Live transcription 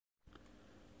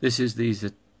This is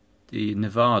the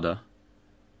Nevada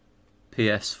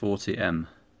PS40-M,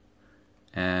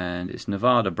 and it's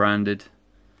Nevada branded,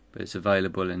 but it's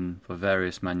available for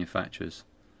various manufacturers.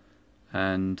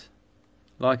 And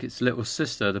like its little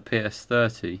sister, the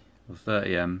PS30 or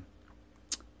 30M,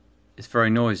 it's very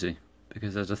noisy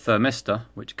because there's a thermistor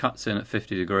which cuts in at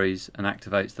 50 degrees and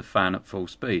activates the fan at full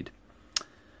speed.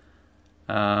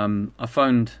 I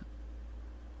phoned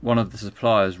one of the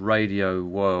suppliers, Radio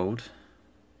World,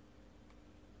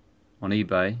 on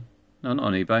eBay. No, not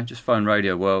on eBay, just phone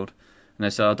Radio World, and they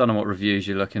said, I don't know what reviews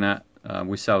you're looking at,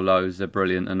 we sell loads, they're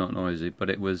brilliant, they're not noisy. But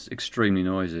it was extremely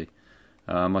noisy.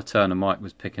 My Turner mic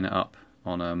was picking it up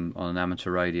on an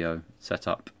amateur radio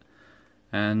setup,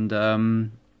 and I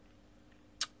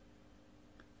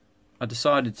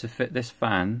decided to fit this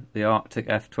fan, the Arctic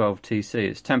F12TC.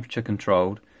 It's temperature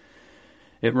controlled.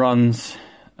 It runs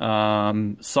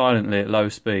silently at low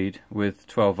speed with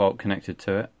 12 volt connected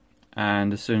to it,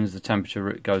 and as soon as the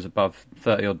temperature goes above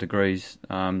 30 odd degrees,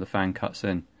 the fan cuts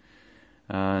in.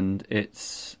 And I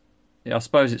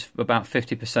suppose it's about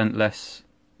 50% less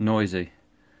noisy.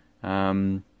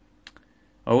 I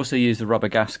also use the rubber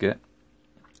gasket,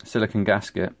 silicon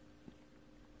gasket,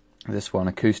 this one,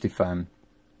 Acoustifan,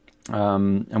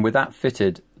 and with that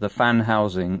fitted, the fan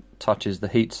housing touches the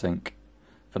heatsink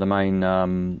for the main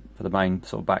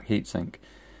sort of back heatsink,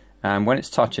 and when it's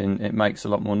touching, it makes a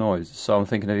lot more noise. So I'm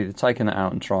thinking of either taking it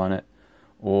out and trying it,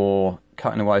 or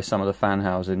cutting away some of the fan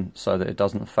housing so that it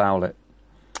doesn't foul it.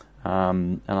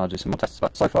 And I'll do some more tests.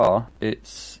 But so far,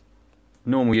 it's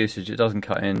normal usage. It doesn't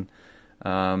cut in,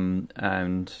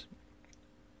 and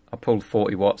I pulled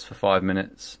 40 watts for 5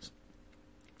 minutes,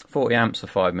 40 amps for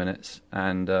 5 minutes,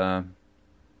 and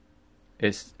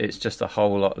it's just a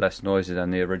whole lot less noisy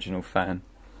than the original fan.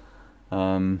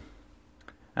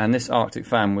 And this Arctic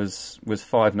fan was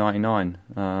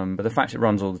 $5.99, but the fact it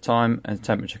runs all the time and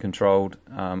temperature controlled,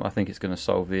 I think it's going to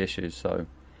solve the issues. So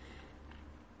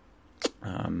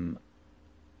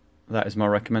that is my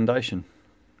recommendation.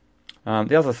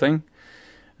 The other thing,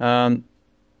 the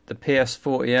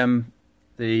PS40M,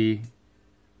 the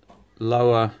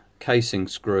lower casing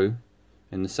screw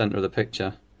in the centre of the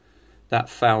picture, that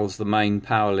fouls the main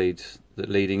power leads that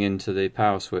leading into the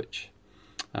power switch.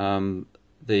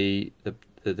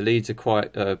 The leads are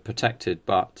quite protected,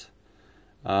 but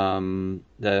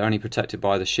they're only protected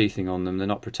by the sheathing on them. They're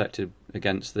not protected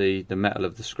against the metal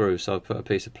of the screw, so I put a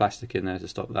piece of plastic in there to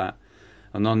stop that.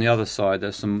 And on the other side,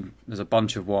 there's a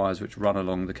bunch of wires which run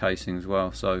along the casing as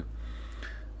well. So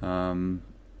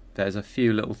there's a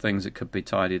few little things that could be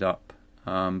tidied up.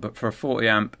 But for a 40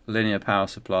 amp linear power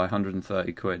supply,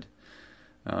 130 quid,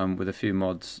 with a few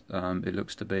mods, it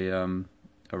looks to be a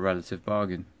relative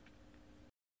bargain.